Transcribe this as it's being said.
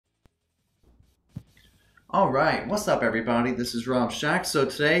All right, what's up, everybody? This is Rob Shack. So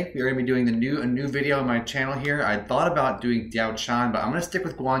today we're going to be doing a new video on my channel here. I thought about doing Diao Chan, but I'm going to stick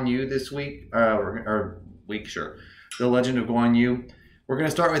with Guan Yu this week, sure. The Legend of Guan Yu. We're going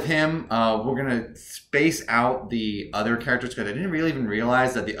to start with him. We're going to space out the other characters because I didn't really even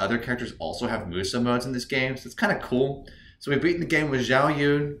realize that the other characters also have Musou modes in this game. So it's kind of cool. So we've beaten the game with Zhao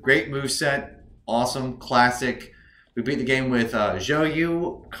Yun, great moveset, awesome, classic. We beat the game with Zhou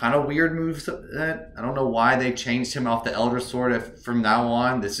Yu, kind of weird moveset. I don't know why they changed him off the Elder Sword. If from now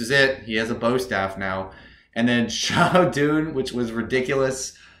on, this is it. He has a bow staff now. And then Xiao Dun, which was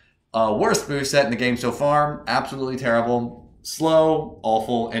ridiculous. Worst moveset in the game so far. Absolutely terrible. Slow,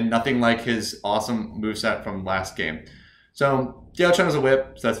 awful, and nothing like his awesome moveset from last game. So Diao Chan is a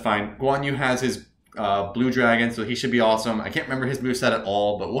whip, so that's fine. Guan Yu has his blue dragon, so he should be awesome. I can't remember his moveset at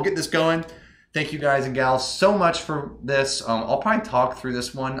all, but we'll get this going. Thank you guys and gals so much for this. I'll probably talk through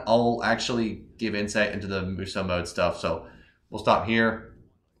this one. I'll actually give insight into the Musou mode stuff. So we'll stop here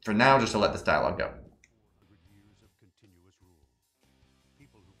for now just to let this dialogue go. Years of continuous rule.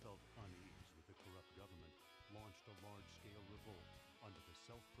 People who felt unease with the corrupt government launched a large-scale revolt under the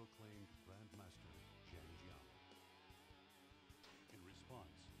self-proclaimed Grandmaster Zhang Jiang. In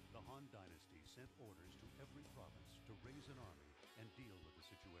response, the Han Dynasty sent orders to every province to raise an army and deal with the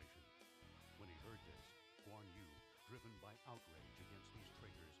situation. When he heard this, Guan Yu, driven by outrage against these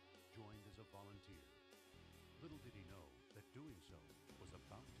traitors, joined as a volunteer. Little did he know that doing so was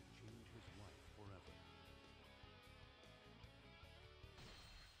about to change his life forever.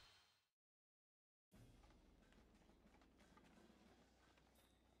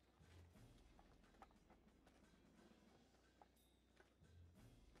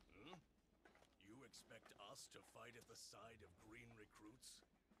 You expect us to fight at the side of green recruits?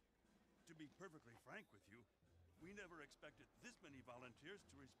 To be perfectly frank with you, we never expected this many volunteers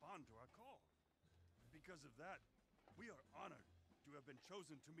to respond to our call. Because of that, we are honored to have been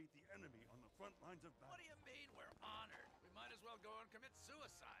chosen to meet the enemy on the front lines of battle. What do you mean we're honored? We might as well go and commit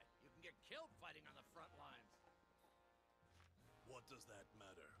suicide. You can get killed fighting on the front lines. What does that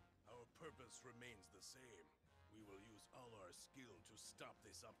matter? Our purpose remains the same. We will use all our skill to stop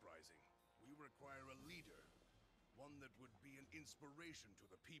this uprising. We require a leader, one that would be an inspiration to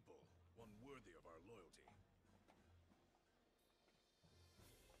the people, one worthy of our loyalty.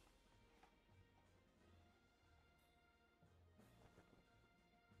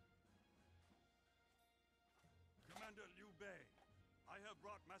 Commander Liu Bei, I have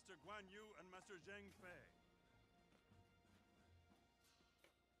brought Master Guan Yu and Master Zhang Fei.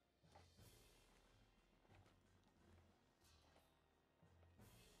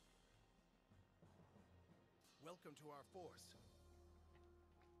 Welcome to our force.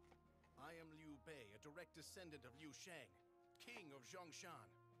 I am Liu Bei, a direct descendant of Liu Shang, king of Zhongshan.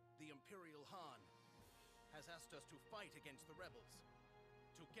 The Imperial Han has asked us to fight against the rebels.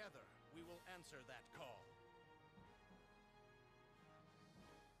 Together, we will answer that call.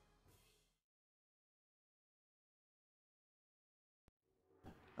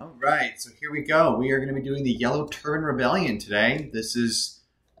 All right, so here we go. We are going to be doing the Yellow Turban Rebellion today. This is,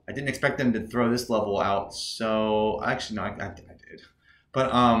 I didn't expect them to throw this level out, so actually no, I did.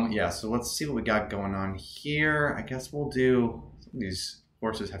 But yeah, so let's see what we got going on here. I guess we'll do, some of these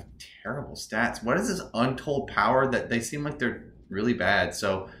horses have terrible stats. What is this untold power that they seem like they're really bad?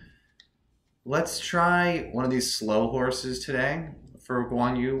 So let's try one of these slow horses today for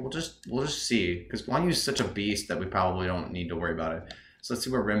Guan Yu. We'll just see, because Guan Yu is such a beast that we probably don't need to worry about it. So let's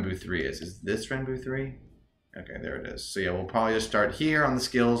see where Renbu 3 is. Is this Renbu 3? Okay, there it is. So yeah, we'll probably just start here on the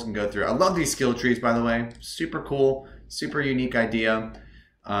skills and go through. I love these skill trees, by the way. Super cool, super unique idea.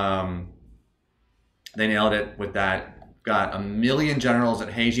 They nailed it with that. Got a million generals at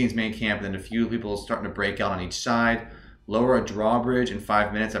Heijin's main camp, and then a few people starting to break out on each side. Lower a drawbridge in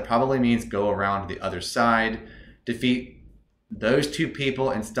 5 minutes. That probably means go around to the other side. Defeat those two people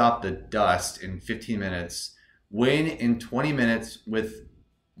and stop the dust in 15 minutes. Win in 20 minutes with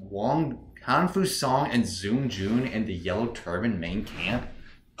Hanfu Song and Zoom Jun in the Yellow Turban main camp.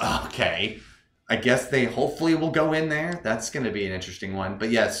 Okay. I guess they hopefully will go in there. That's going to be an interesting one. But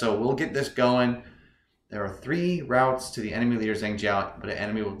yeah, so we'll get this going. There are 3 routes to the enemy leader Zhang Jiao, but an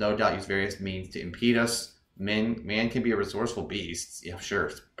enemy will no doubt use various means to impede us. Man can be a resourceful beast. Yeah,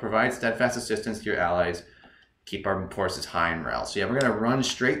 sure. Provide steadfast assistance to your allies. Keep our forces high in morale. So yeah, we're going to run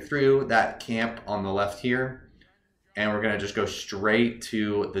straight through that camp on the left here. And we're going to just go straight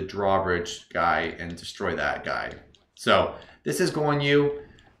to the drawbridge guy and destroy that guy. So this is Guan Yu.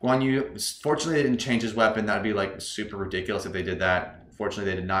 Guan Yu, fortunately, they didn't change his weapon. That would be like super ridiculous if they did that. Fortunately,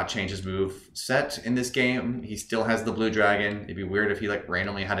 they did not change his move set in this game. He still has the blue dragon. It'd be weird if he like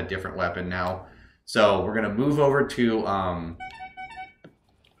randomly had a different weapon now. So we're gonna move over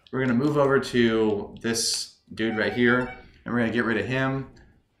to this dude right here, and we're gonna get rid of him,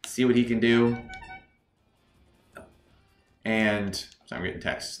 see what he can do. And so I'm getting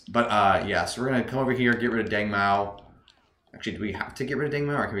texts, but yeah. So we're gonna come over here, get rid of Deng Mao. Actually, do we have to get rid of Deng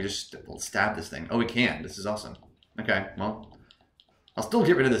Mao, or can we just stab this thing? Oh, we can. This is awesome. Okay, well, I'll still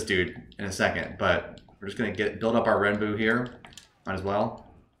get rid of this dude in a second, but we're just gonna build up our Renbu here. Might as well.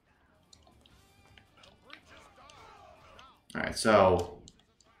 All right, so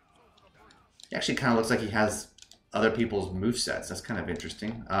he actually kind of looks like he has other people's movesets. That's kind of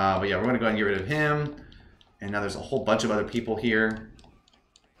interesting. But yeah, we're gonna go ahead and get rid of him. And now there's a whole bunch of other people here.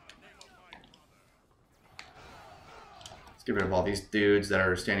 Let's get rid of all these dudes that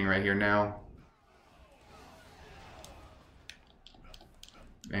are standing right here now.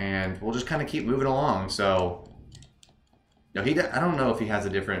 And we'll just kind of keep moving along. So, no, I don't know if he has a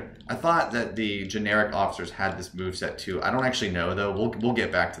different. I thought that the generic officers had this moveset too. I don't actually know though. We'll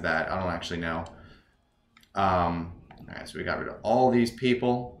get back to that. I don't actually know. All right, so we got rid of all these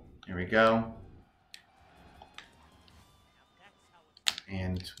people. Here we go.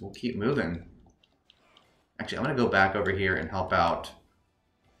 And we'll keep moving. Actually, I'm going to go back over here and help out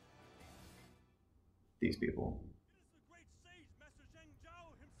these people.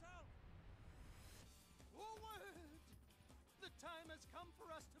 The time has come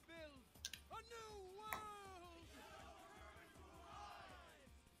for us to build a new world!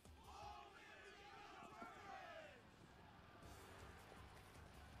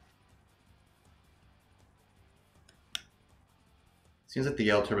 Seems like the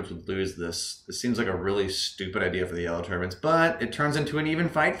Yellow Turbans would lose this. This seems like a really stupid idea for the Yellow Turbans, but it turns into an even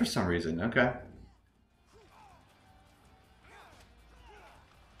fight for some reason. Okay.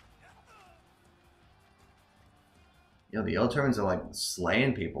 Yeah, the Yellow Turbans are like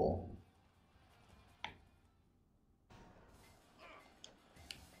slaying people.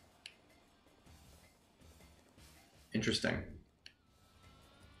 Interesting.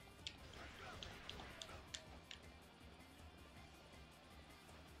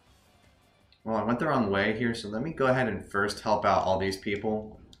 Well, I went the wrong way here, so let me go ahead and first help out all these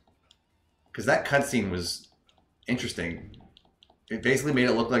people. Because that cutscene was interesting. It basically made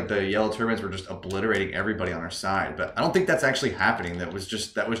it look like the Yellow Turbans were just obliterating everybody on our side. But I don't think that's actually happening. That was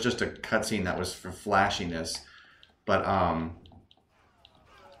just a cutscene that was for flashiness. But,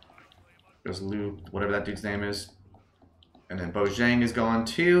 there's Liu, whatever that dude's name is. And then Bo Zhang is gone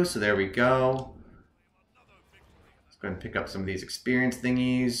too, so there we go. Let's go ahead and pick up some of these experience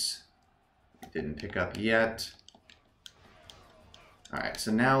thingies. Didn't pick up yet. Alright,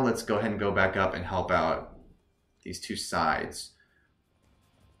 so now let's go ahead and go back up and help out these two sides.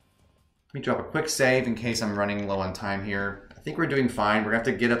 Let me drop a quick save in case I'm running low on time here. I think we're doing fine. We're going to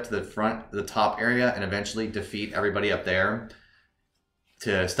have to get up to the front, the top area, and eventually defeat everybody up there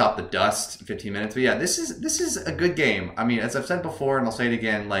to stop the dust in 15 minutes. But yeah, this is a good game. I mean, as I've said before, and I'll say it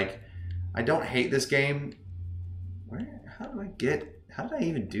again, like, I don't hate this game. How did I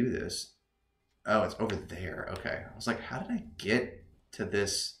even do this? Oh, it's over there. Okay. I was like, how did I get to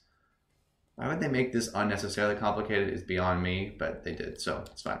this? Why would they make this unnecessarily complicated is beyond me, but they did, so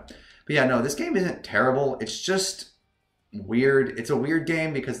it's fine. But yeah, no, this game isn't terrible. It's just weird. It's a weird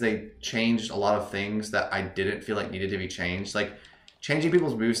game because they changed a lot of things that I didn't feel like needed to be changed. Like, changing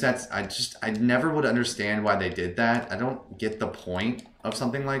people's movesets, I never would understand why they did that. I don't get the point of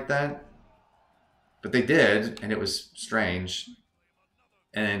something like that. But they did, and it was strange.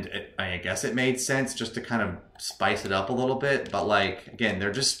 And I guess it made sense just to kind of spice it up a little bit. But like, again,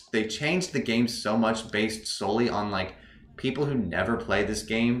 they changed the game so much based solely on like people who never played this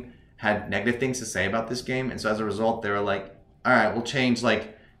game had negative things to say about this game. And so as a result, they were like, all right, we'll change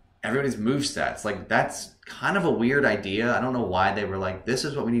like everybody's movesets. Like that's kind of a weird idea. I don't know why they were like, this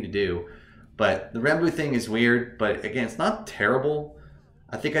is what we need to do. But the Renbu thing is weird. But again, it's not terrible.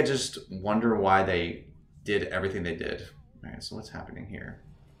 I think I just wonder why they did everything they did. All right, so what's happening here?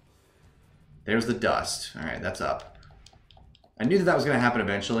 There's the dust. All right, that's up. I knew that was going to happen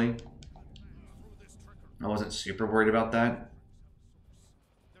eventually. I wasn't super worried about that.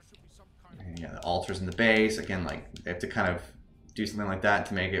 And yeah, the altars in the base. Again, like, they have to kind of do something like that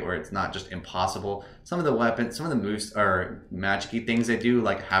to make it where it's not just impossible. Some of the weapons, some of the moves or magic-y things they do,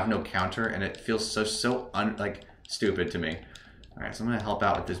 like, have no counter, and it feels so stupid to me. All right, so I'm going to help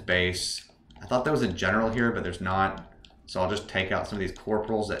out with this base. I thought there was a general here, but there's not. So I'll just take out some of these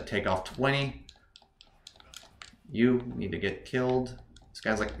corporals that take off 20. You need to get killed. This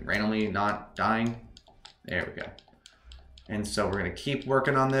guy's like randomly not dying. There we go. And so we're going to keep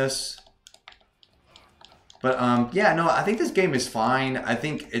working on this. But yeah, no, I think this game is fine. I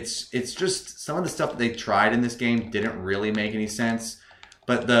think it's just some of the stuff that they tried in this game didn't really make any sense.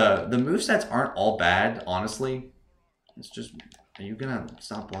 But the movesets aren't all bad, honestly. It's just, are you gonna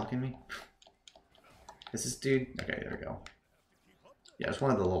stop blocking me? Is this dude? Okay, there we go. Yeah, it's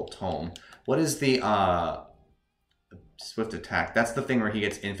one of the little tome. What is the swift attack? That's the thing where he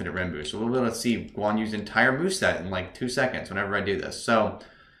gets infinite Ren boost. So we'll be able to see Guan Yu's entire moveset in like 2 seconds whenever I do this. So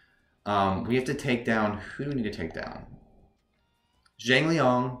we have to take down, who do we need to take down? Zhang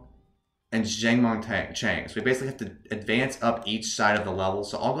Liang and Zhang Chang. So we basically have to advance up each side of the level.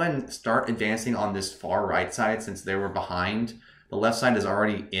 So I'll go ahead and start advancing on this far right side since they were behind. The left side is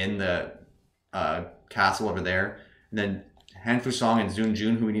already in the castle over there. And then Han Fusong and Zun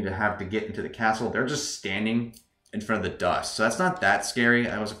Jun, who we need to have to get into the castle, they're just standing in front of the dust. So that's not that scary.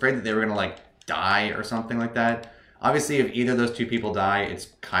 I was afraid that they were going to like die or something like that. Obviously, if either of those two people die, it's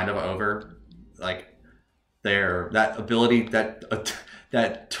kind of over. Like, that ability,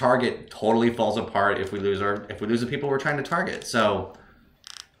 that target totally falls apart if we lose the people we're trying to target. So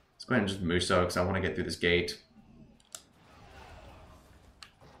let's go ahead and just Musou because I want to get through this gate.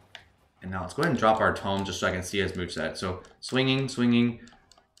 And now let's go ahead and drop our tome just so I can see his moveset. So swinging,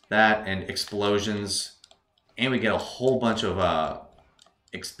 that, and explosions. And we get a whole bunch of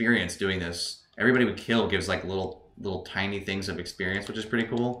experience doing this. Everybody we kill gives like little tiny things of experience, which is pretty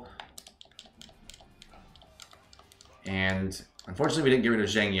cool. And unfortunately, we didn't get rid of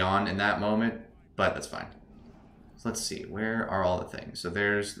Zhang Yan in that moment, but that's fine. So let's see, where are all the things? So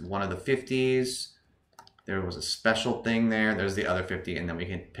there's one of the 50s. There was a special thing there. There's the other 50, and then we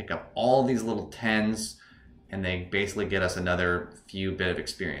can pick up all these little 10s, and they basically get us another few bit of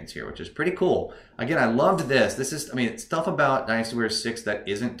experience here, which is pretty cool. Again, I loved this. This is, I mean, stuff about Dynasty Warriors 6 that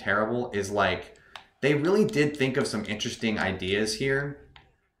isn't terrible is like, they really did think of some interesting ideas here.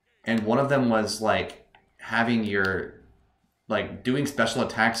 And one of them was like having your, like doing special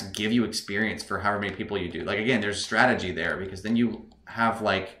attacks give you experience for however many people you do. Like again, there's strategy there because then you have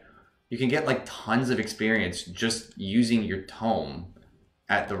like, you can get like tons of experience just using your tome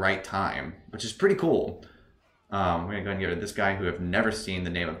at the right time, which is pretty cool. We're gonna go ahead and get rid of this guy who I've never seen the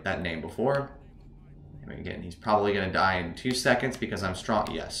name of that name before. And again, he's probably gonna die in 2 seconds because I'm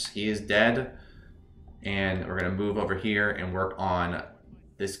strong. Yes, he is dead. And we're gonna move over here and work on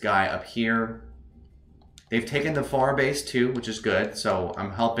this guy up here. They've taken the far base too, which is good. So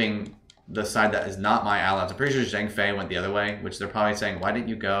I'm helping the side that is not my allies. I'm pretty sure Zheng Fei went the other way, which they're probably saying, why didn't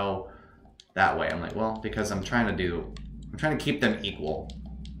you go that way? I'm like, well, because I'm trying to keep them equal.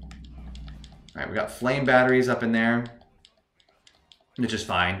 All right, we got flame batteries up in there, which is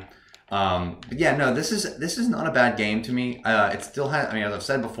fine. But yeah, no, this is not a bad game to me. It still has, I mean, as I've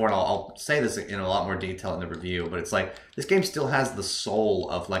said before, and I'll say this in a lot more detail in the review, but it's like, this game still has the soul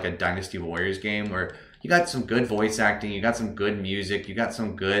of like a Dynasty Warriors game where you got some good voice acting, you got some good music, you got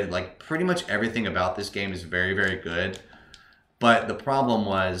some good, like pretty much everything about this game is very, very good. But the problem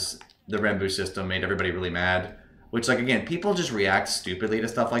was the Renbu system made everybody really mad, which like, again, people just react stupidly to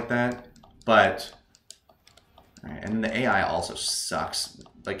stuff like that. But, all right, and the AI also sucks.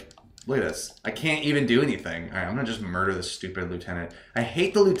 Like, look at this. I can't even do anything. All right, I'm gonna just murder this stupid lieutenant. I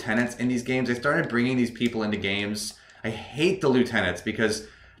hate the lieutenants in these games. They started bringing these people into games. I hate the lieutenants because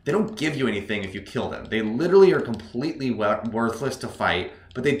they don't give you anything if you kill them. They literally are completely worthless to fight,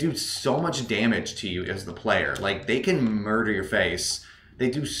 but they do so much damage to you as the player. Like, they can murder your face. They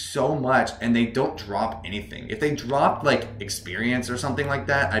do so much, and they don't drop anything. If they dropped, like, experience or something like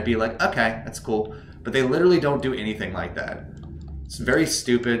that, I'd be like, okay, that's cool. But they literally don't do anything like that. It's very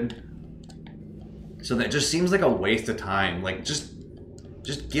stupid. So that just seems like a waste of time. Like, just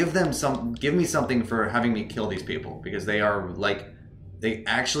give me something for having me kill these people. Because they are, like, they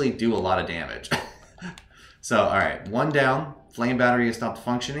actually do a lot of damage. So, alright, one down. Flame battery has stopped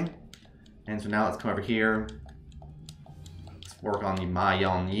functioning. And so now let's come over here. Work on the Ma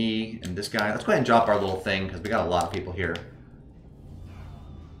Yang Yi and this guy. Let's go ahead and drop our little thing because we got a lot of people here.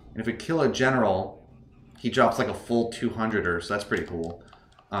 And if we kill a general, he drops like a full 200-er, so that's pretty cool.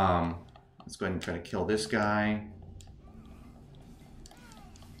 Let's go ahead and try to kill this guy.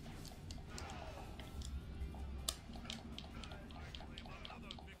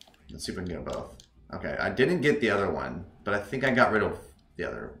 Let's see if we can get both. Okay, I didn't get the other one, but I think I got rid of the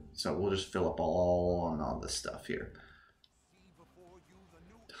other. So we'll just fill up all this stuff here.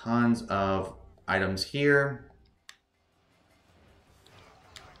 Tons of items here.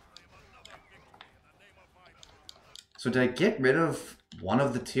 So did I get rid of one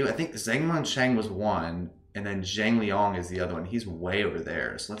of the two? I think Zheng Chang was one, and then Zhang Liang is the other one. He's way over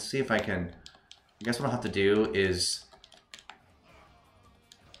there. So let's see if I can... I guess what I'll have to do is...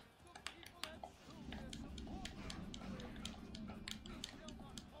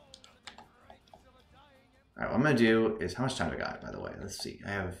 All right, what I'm gonna do is, how much time do I got, by the way? Let's see. I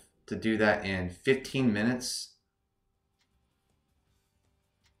have to do that in 15 minutes.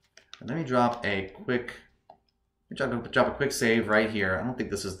 And let me drop a quick save right here. I don't think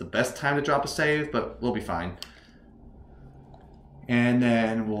this is the best time to drop a save, but we'll be fine. And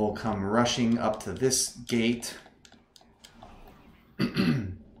then we'll come rushing up to this gate.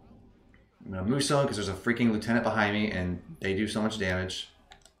 I'm gonna Musou because there's a freaking lieutenant behind me and they do so much damage.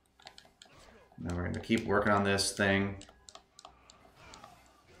 And then we're gonna keep working on this thing.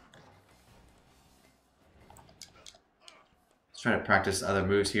 Let's try to practice other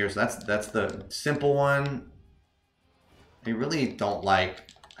moves here. So that's the simple one. I really don't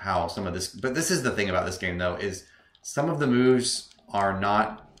like how some of this, but this is the thing about this game though, is some of the moves are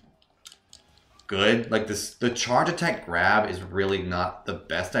not good. Like this, the charge attack grab is really not the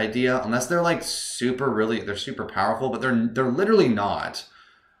best idea unless they're like they're super powerful, but they're literally not.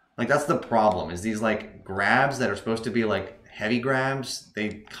 Like that's the problem, is these like grabs that are supposed to be like heavy grabs,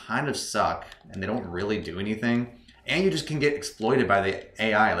 they kind of suck and they don't really do anything. And you just can get exploited by the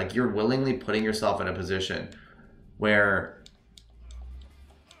AI. Like you're willingly putting yourself in a position where,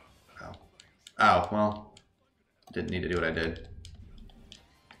 oh, well, didn't need to do what I did.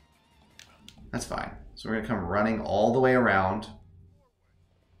 That's fine. So we're gonna come running all the way around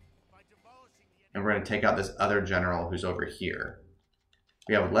and we're gonna take out this other general who's over here.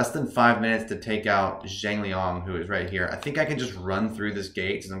 We have less than 5 minutes to take out Zhang Liang, who is right here. I think I can just run through this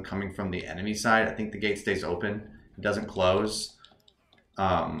gate as I'm coming from the enemy side. I think the gate stays open. It doesn't close.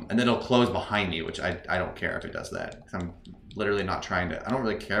 And then it'll close behind me, which I don't care if it does that. I'm literally not trying to, I don't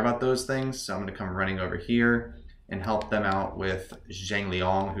really care about those things. So I'm gonna come running over here and help them out with Zhang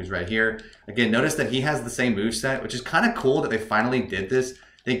Liang, who's right here. Again, notice that he has the same moveset, which is kind of cool that they finally did this.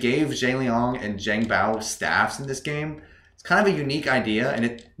 They gave Zhang Liang and Zhang Bao staffs in this game. It's kind of a unique idea, and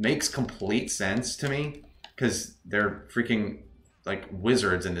it makes complete sense to me, because they're freaking, like,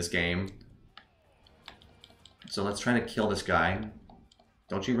 wizards in this game. So let's try to kill this guy.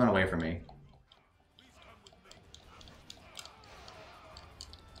 Don't you run away from me.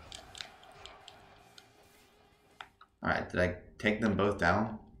 Alright, did I take them both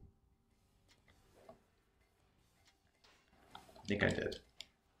down? I think I did.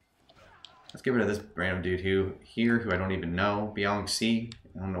 Let's get rid of this random dude who I don't even know. Biangxi,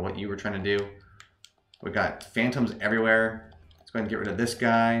 I don't know what you were trying to do. We got phantoms everywhere. Let's go ahead and get rid of this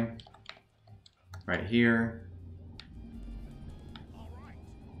guy. Right here. Alright,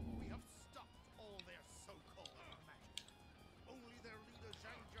 we have stopped all their so-called magic. Only their leader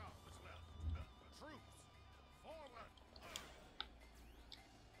Zhang Jiao is left. Troops, forward!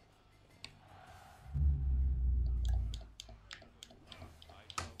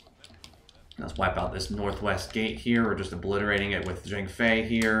 Let's wipe out this northwest gate here. We're just obliterating it with Zheng Fei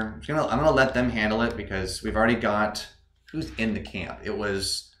here. I'm gonna let them handle it because we've already got, who's in the camp? They're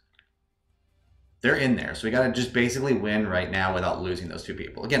in there. So we gotta just basically win right now without losing those two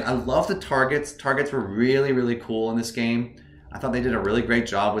people. Again, I love the targets. Targets were really, really cool in this game. I thought they did a really great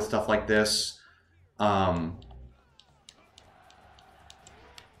job with stuff like this. All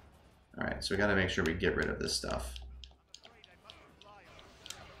right, so we gotta make sure we get rid of this stuff.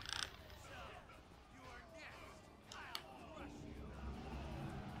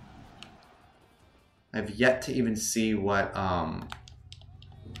 I've yet to even see what the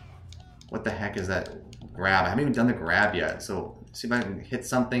heck is that grab. I haven't even done the grab yet, so let's see if I can hit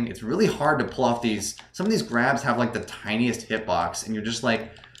something. It's really hard to pull off these. Some of these grabs have like the tiniest hitbox, and you're just like,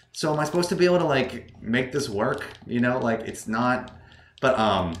 so am I supposed to be able to like make this work? You know, like it's not. But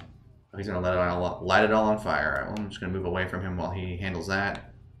he's gonna light it all on fire. All right, well, I'm just gonna move away from him while he handles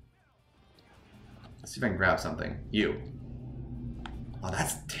that. Let's see if I can grab something. You. Oh,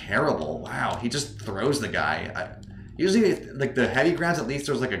 that's terrible. Wow, he just throws the guy. Usually, like the heavy grabs, at least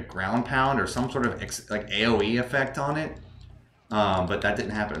there's like a ground pound or some sort of like AoE effect on it. But that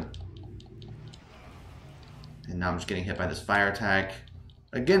didn't happen. And now I'm just getting hit by this fire attack.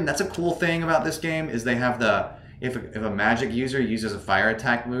 Again, that's a cool thing about this game, is they have the, if a magic user uses a fire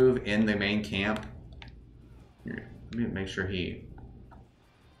attack move in the main camp. Here, let me make sure he...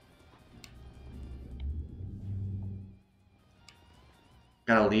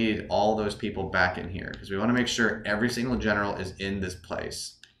 Gotta lead all those people back in here because we want to make sure every single general is in this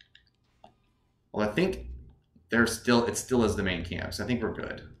place. Well, I think it still is the main camp, so I think we're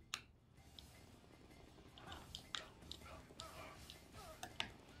good.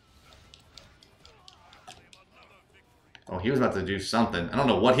 Oh, he was about to do something. I don't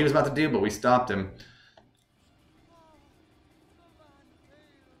know what he was about to do, but we stopped him.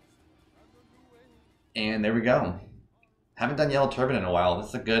 And there we go. Haven't done Yellow Turban in a while. This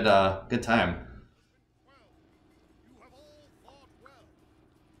is a good time.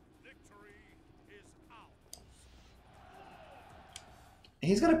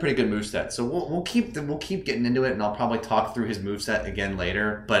 He's got a pretty good moveset, so we'll keep getting into it, and I'll probably talk through his moveset again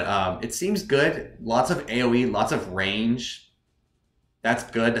later. But it seems good. Lots of AoE, lots of range. That's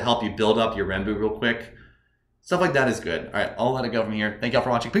good to help you build up your Renbu real quick. Stuff like that is good. All right, I'll let it go from here. Thank y'all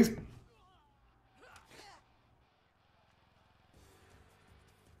for watching. Peace. All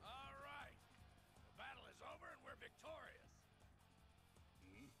right. The battle is over and we're victorious.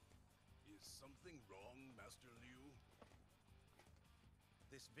 Is something wrong, Master Liu?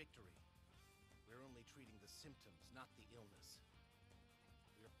 This victory, we're only treating the symptoms, not the illness.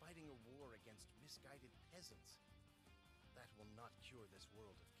 We're fighting a war against misguided peasants. That will not cure this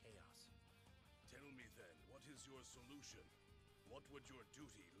world of chaos. Tell me then, what is your solution? What would your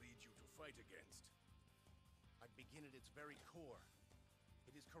duty lead you to fight against? I'd begin at its very core.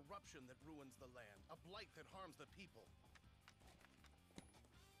 It is corruption that ruins the land, a blight that harms the people.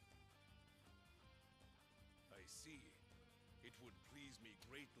 I see. It would please me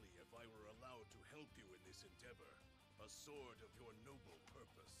greatly if I were allowed to help you in this endeavor, a sword of your noble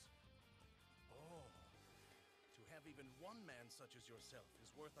purpose. Oh, to have even one man such as yourself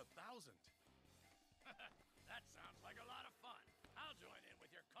is worth 1,000. That sounds like a lot of fun. I'll join in with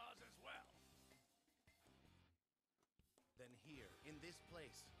your cause as well. Then here, in this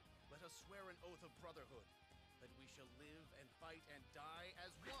place, let us swear an oath of brotherhood, that we shall live and fight and die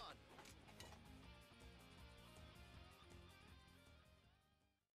as one.